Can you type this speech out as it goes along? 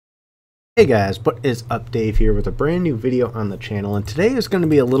Hey guys, what is up? Dave here with a brand new video on the channel, and today is going to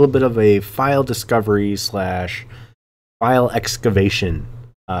be a little bit of a file discovery slash file excavation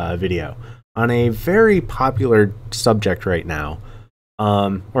video on a very popular subject right now,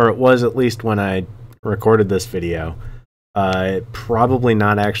 or it was at least when I recorded this video. Probably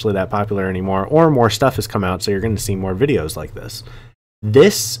not actually that popular anymore, or more stuff has come out, so you're going to see more videos like this.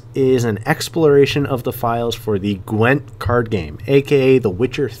 This is an exploration of the files for the GWENT card game, aka the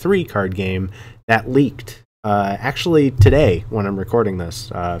Witcher 3 card game that leaked. Actually today, when I'm recording this,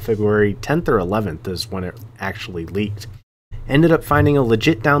 February 10th or 11th is when it actually leaked. Ended up finding a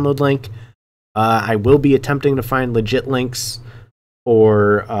legit download link. I will be attempting to find legit links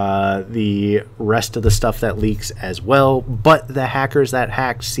for the rest of the stuff that leaks as well, but the hackers that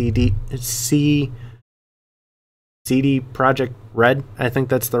hacked CD Project Red, I think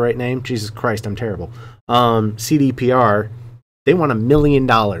that's the right name. Jesus Christ, I'm terrible. CDPR, they want $1 million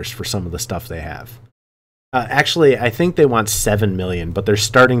for some of the stuff they have. Actually, I think they want $7 million, but they're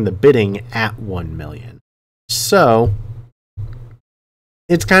starting the bidding at $1 million. So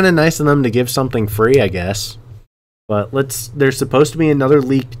it's kind of nice of them to give something free, I guess. But there's supposed to be another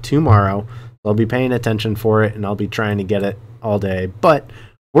leak tomorrow. I'll be paying attention for it, and I'll be trying to get it all day. But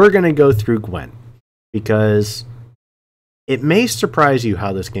we're going to go through GWENT, because it may surprise you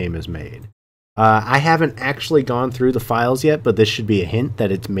how this game is made. I haven't actually gone through the files yet, but this should be a hint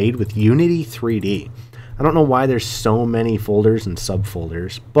that it's made with Unity3D. I don't know why there's so many folders and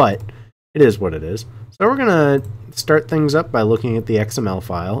subfolders, but it is what it is. So we're going to start things up by looking at the XML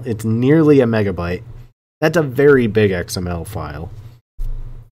file. It's nearly a megabyte. That's a very big XML file.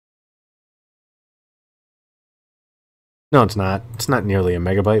 No, it's not. It's not nearly a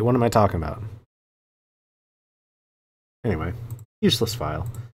megabyte. What am I talking about? Anyway, useless file.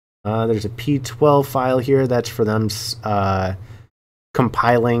 There's a P12 file here. That's for them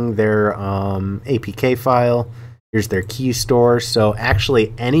compiling their APK file. Here's their key store. So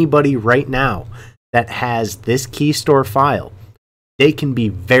actually, anybody right now that has this key store file, they can be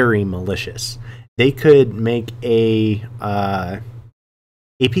very malicious. They could make a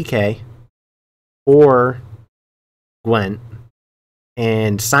APK or GWENT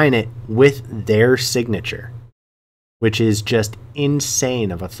and sign it with their signature, which is just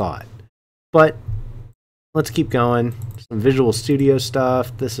insane of a thought. But let's keep going. Some Visual Studio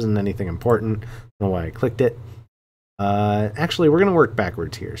stuff. This isn't anything important. I don't know why I clicked it. Actually, we're going to work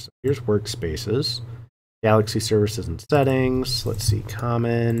backwards here. So here's workspaces, Galaxy services and settings. Let's see,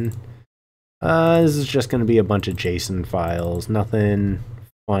 common. This is just going to be a bunch of JSON files. Nothing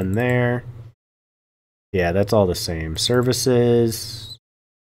fun there. Yeah, that's all the same. Services.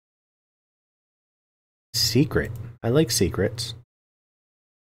 Secret. I like secrets.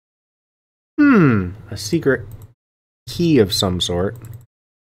 A secret key of some sort.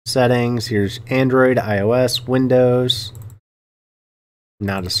 Settings. Here's Android, iOS, Windows.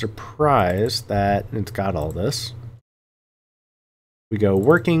 Not a surprise that it's got all this. We go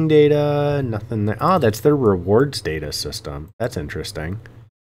working data, nothing there. Oh, that's their rewards data system. That's interesting.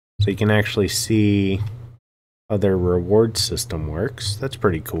 So you can actually see how their reward system works. That's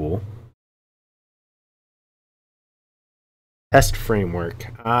pretty cool. Test framework.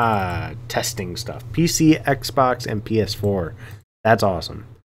 Testing stuff. PC, Xbox, and PS4. That's awesome.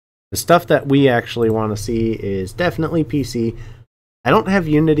 The stuff that we actually want to see is definitely PC. I don't have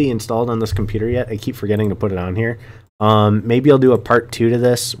Unity installed on this computer yet. I keep forgetting to put it on here. Maybe I'll do a part 2 to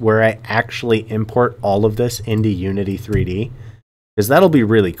this where I actually import all of this into Unity3D, because that'll be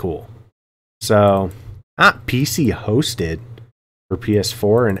really cool. So, PC hosted for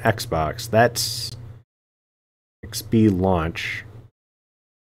PS4 and Xbox. That's XB launch.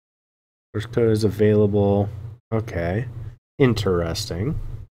 Source code is available. Okay. Interesting.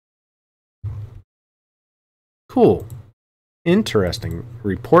 Cool. Interesting.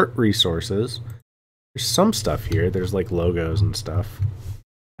 Report resources. There's some stuff here. There's like logos and stuff.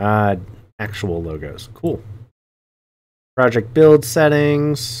 Actual logos. Cool. Project build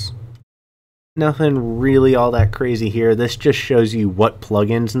settings. Nothing really all that crazy here. This just shows you what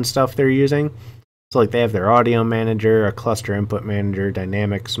plugins and stuff they're using. So like they have their audio manager, a cluster input manager,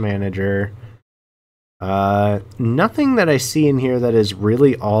 dynamics manager. Nothing that I see in here that is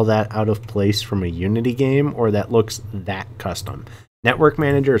really all that out of place from a Unity game or that looks that custom. Network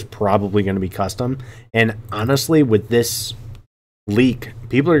manager is probably going to be custom. And honestly, with this leak,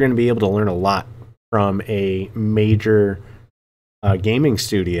 people are going to be able to learn a lot from a major gaming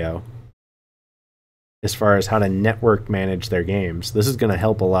studio as far as how to network manage their games. This is going to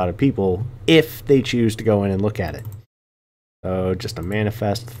help a lot of people if they choose to go in and look at it. So just a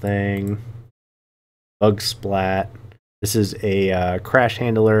manifest thing. Bug splat. This is a crash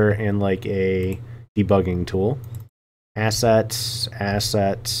handler and like a debugging tool. Assets,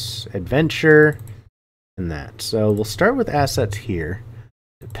 assets, adventure, and that. So we'll start with assets here.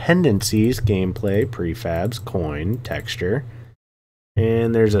 Dependencies, gameplay, prefabs, coin, texture.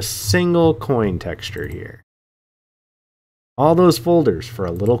 And there's a single coin texture here. All those folders for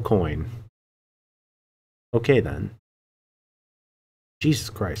a little coin. Okay then. Jesus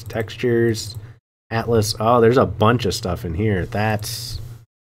Christ. Textures, Atlas. Oh, there's a bunch of stuff in here. That's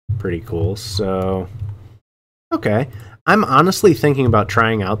pretty cool. So, okay. I'm honestly thinking about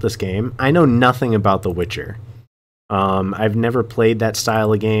trying out this game. I know nothing about The Witcher. I've never played that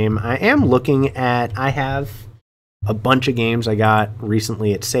style of game. I am looking at... I have a bunch of games I got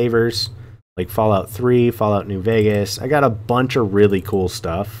recently at Savers, like Fallout 3, Fallout New Vegas. I got a bunch of really cool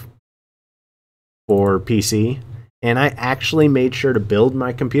stuff for PC, and I actually made sure to build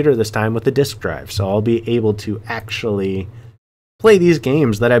my computer this time with a disk drive, so I'll be able to actually play these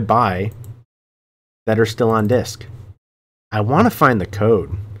games that I buy that are still on disk. I want to find the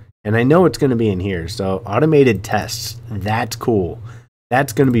code, and I know it's going to be in here, so automated tests, that's cool.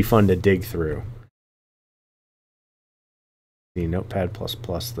 That's going to be fun to dig through. The Notepad++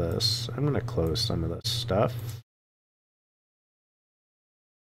 this. I'm going to close some of this stuff.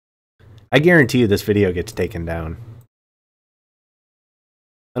 I guarantee you this video gets taken down.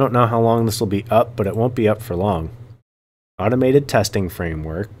 I don't know how long this will be up, but it won't be up for long. Automated testing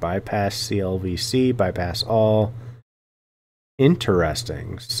framework. Bypass CLVC. Bypass all.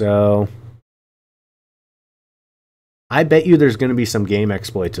 Interesting. So, I bet you there's going to be some game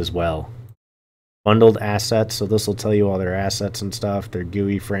exploits as well. Bundled assets, so this will tell you all their assets and stuff, their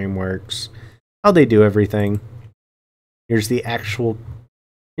GUI frameworks, how they do everything. Here's the actual,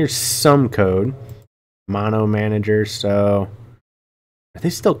 here's some code. Mono manager, so are they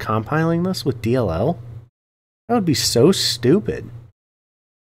still compiling this with DLL? That would be so stupid.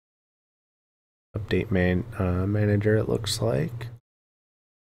 Update manager, it looks like.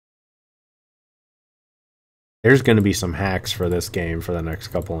 There's going to be some hacks for this game for the next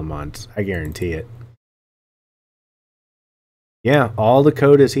couple of months. I guarantee it. Yeah, all the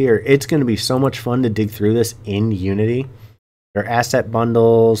code is here. It's going to be so much fun to dig through this in Unity. Their asset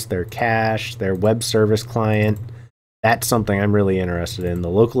bundles, their cache, their web service client. That's something I'm really interested in. The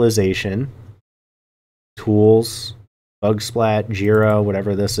localization, tools, Bugsplat, Jira,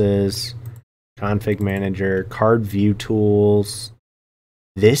 whatever this is, config manager, card view tools.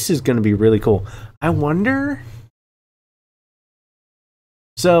 This is going to be really cool. I wonder...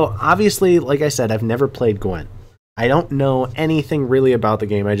 So, obviously, like I said, I've never played Gwent. I don't know anything really about the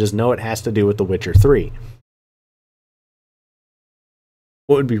game. I just know it has to do with The Witcher 3.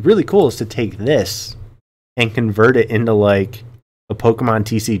 What would be really cool is to take this and convert it into, like, a Pokemon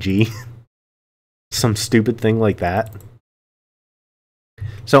TCG. Some stupid thing like that.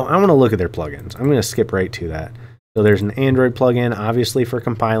 So, I want to look at their plugins. I'm going to skip right to that. So there's an Android plugin, obviously for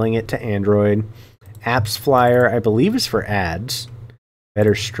compiling it to Android. Apps Flyer, I believe, is for ads.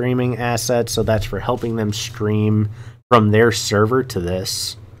 Better streaming assets, so that's for helping them stream from their server to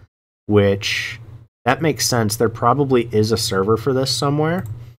this, which, that makes sense. There probably is a server for this somewhere.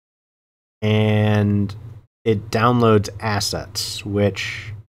 And it downloads assets,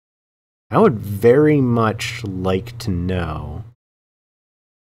 which I would very much like to know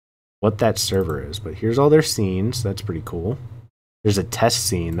what that server is, but here's all their scenes. That's pretty cool. There's a test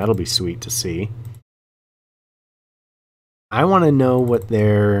scene. That'll be sweet to see. I want to know what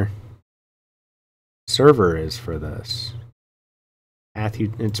their server is for this.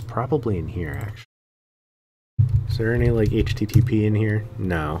 It's probably in here, actually. Is there any, like, HTTP in here?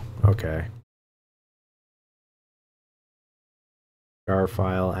 No. Okay. Jar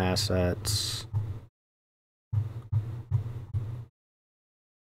file assets.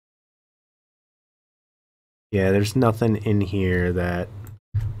 Yeah, there's nothing in here that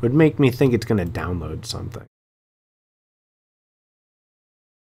would make me think it's going to download something.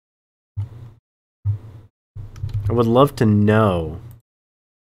 I would love to know.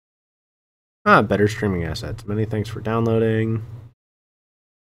 Better streaming assets. Many thanks for downloading.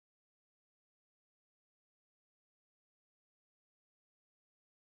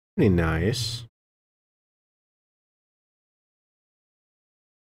 Pretty nice.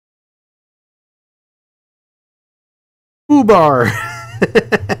 Foobar!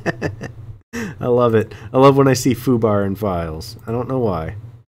 I love it. I love when I see foobar in files. I don't know why.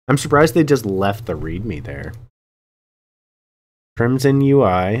 I'm surprised they just left the README there. Crimson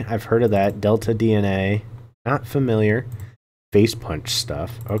UI. I've heard of that. Delta DNA. Not familiar. Face punch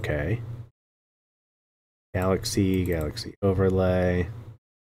stuff. Okay. Galaxy overlay.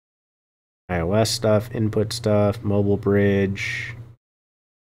 iOS stuff, input stuff, mobile bridge,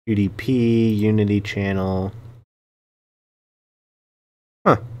 UDP, Unity channel.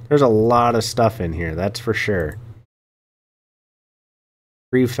 Huh, there's a lot of stuff in here, that's for sure.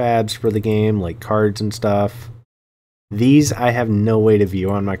 Prefabs for the game, like cards and stuff. These I have no way to view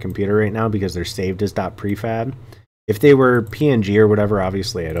on my computer right now because they're saved as .prefab. If they were PNG or whatever,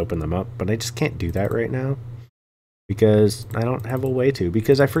 obviously I'd open them up, but I just can't do that right now because I don't have a way to,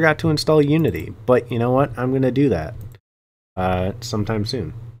 because I forgot to install Unity. But you know what? I'm going to do that sometime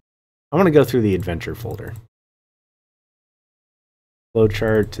soon. I want to go through the adventure folder.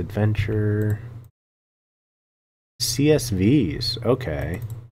 Flowcharts, adventure, CSVs. Okay.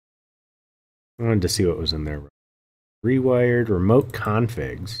 I wanted to see what was in there. Rewired, remote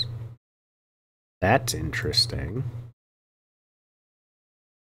configs. That's interesting.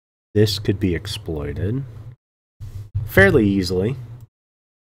 This could be exploited fairly easily.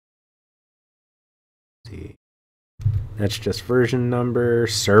 Let's see. That's just version number,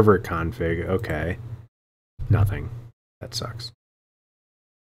 server config. Okay. Nothing. That sucks.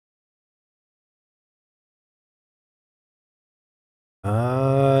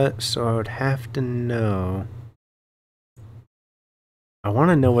 So I would have to know. I want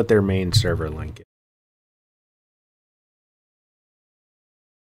to know what their main server link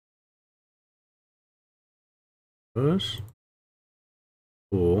is.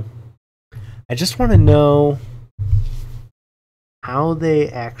 Cool. I just want to know how they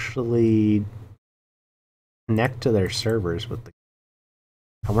actually connect to their servers with the.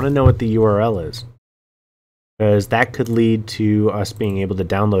 I want to know what the URL is, because that could lead to us being able to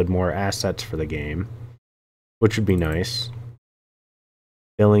download more assets for the game, which would be nice.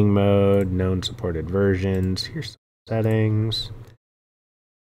 Billing mode, known supported versions. Here's some settings.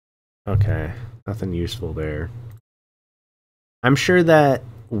 Okay, nothing useful there. I'm sure that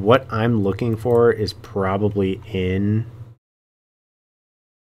what I'm looking for is probably in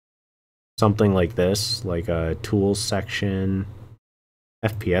something like this, like a tools section,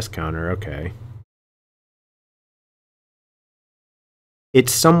 FPS counter. Okay.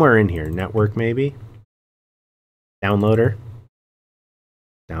 It's somewhere in here. Network, maybe. Downloader.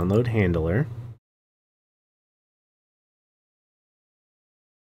 Download handler.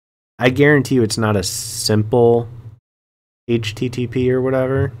 I guarantee you it's not a simple HTTP or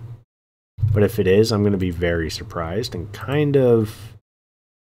whatever. But if it is, I'm going to be very surprised and kind of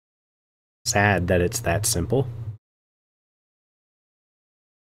sad that it's that simple.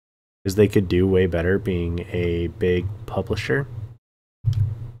 Because they could do way better being a big publisher.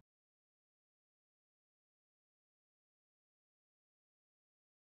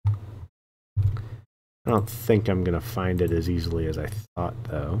 I don't think I'm going to find it as easily as I thought,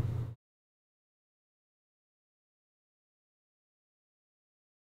 though.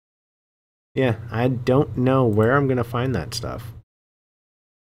 Yeah, I don't know where I'm going to find that stuff.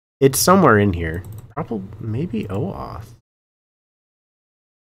 It's somewhere in here. Probably, maybe OAuth.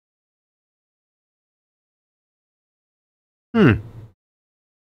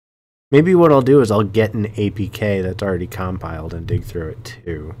 Maybe what I'll do is I'll get an APK that's already compiled and dig through it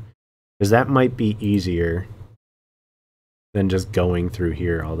too. Because that might be easier than just going through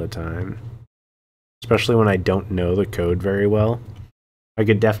here all the time. Especially when I don't know the code very well. I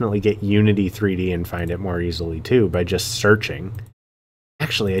could definitely get Unity3D and find it more easily too by just searching.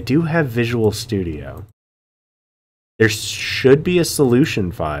 Actually, I do have Visual Studio. There should be a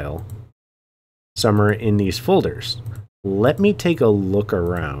solution file somewhere in these folders. Let me take a look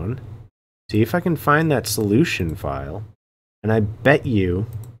around, see if I can find that solution file, and I bet you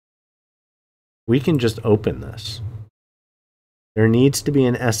we can just open this. There needs to be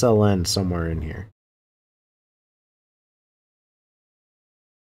an SLN somewhere in here.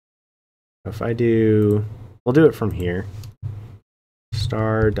 If I do, we'll do it from here.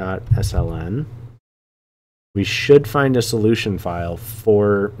 star.sln. We should find a solution file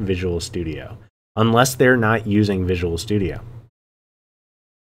for Visual Studio, unless they're not using Visual Studio,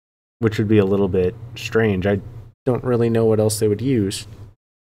 which would be a little bit strange. I don't really know what else they would use.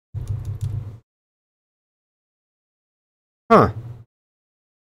 Huh.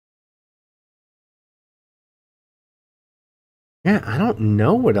 Yeah, I don't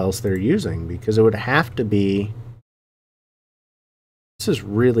know what else they're using because it would have to be. This is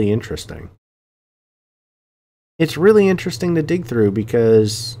really interesting. It's really interesting to dig through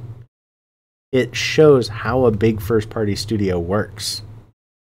because it shows how a big first-party studio works.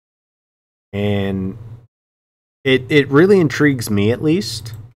 And it really intrigues me, at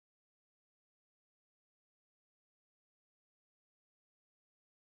least.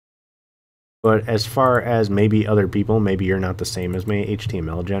 But as far as maybe other people, maybe you're not the same as me,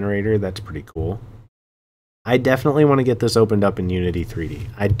 HTML generator, that's pretty cool. I definitely want to get this opened up in Unity3D.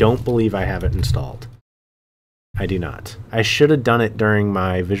 I don't believe I have it installed. I do not. I should have done it during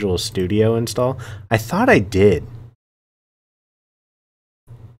my Visual Studio install. I thought I did.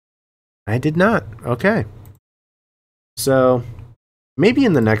 I did not. Okay. So maybe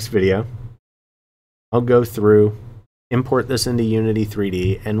in the next video, I'll go through, import this into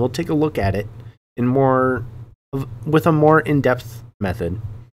Unity3D, and we'll take a look at it with a more in-depth method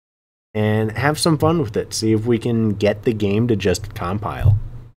and have some fun with it. See if we can get the game to just compile.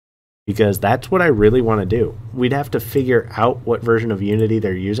 Because that's what I really want to do. We'd have to figure out what version of Unity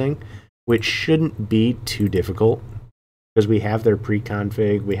they're using, which shouldn't be too difficult because we have their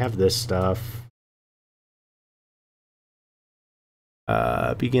pre-config, we have this stuff.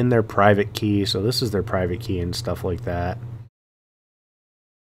 Begin their private key, so this is their private key and stuff like that.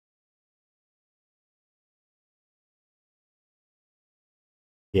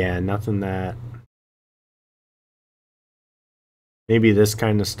 Yeah, nothing that... Maybe this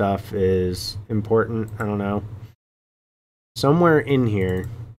kind of stuff is important. I don't know. Somewhere in here,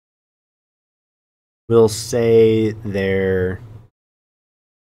 we'll say their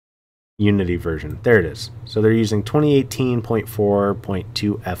Unity version. There it is. So they're using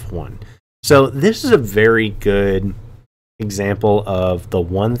 2018.4.2 F1. So this is a very good example of the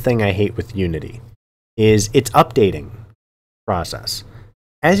one thing I hate with Unity is its updating process.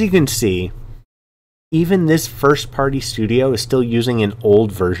 As you can see, even this first-party studio is still using an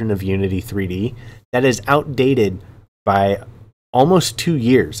old version of Unity3D that is outdated by almost 2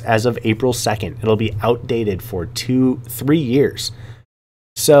 years. As of April 2nd, it'll be outdated for 3 years.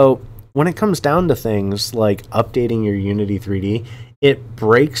 So when it comes down to things like updating your Unity3D, it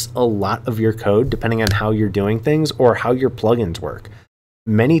breaks a lot of your code depending on how you're doing things or how your plugins work.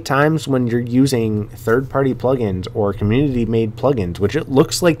 Many times when you're using third-party plugins or community-made plugins, which it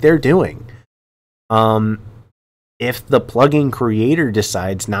looks like they're doing, if the plugin creator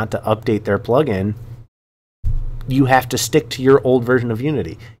decides not to update their plugin, you have to stick to your old version of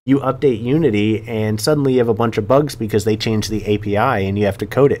Unity. You update Unity and suddenly you have a bunch of bugs because they changed the API and you have to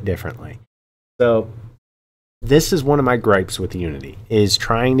code it differently. So this is one of my gripes with Unity, is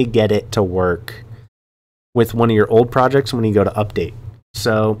trying to get it to work with one of your old projects when you go to update.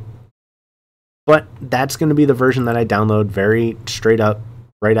 So, but that's going to be the version that I download very straight up,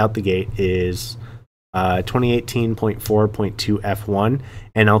 right out the gate, is 2018.4.2 F1,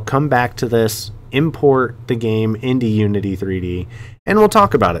 and I'll come back to this, import the game into Unity3D, and we'll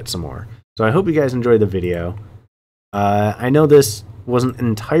talk about it some more. So I hope you guys enjoyed the video. I know this wasn't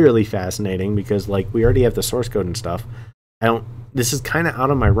entirely fascinating because, like, we already have the source code and stuff. This is kind of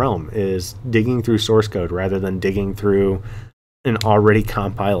out of my realm, is digging through source code rather than digging through an already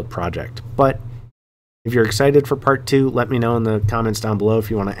compiled project. But if you're excited for part 2, let me know in the comments down below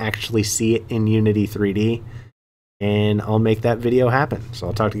if you want to actually see it in Unity3D, and I'll make that video happen. So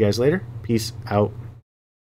I'll talk to you guys later. Peace out.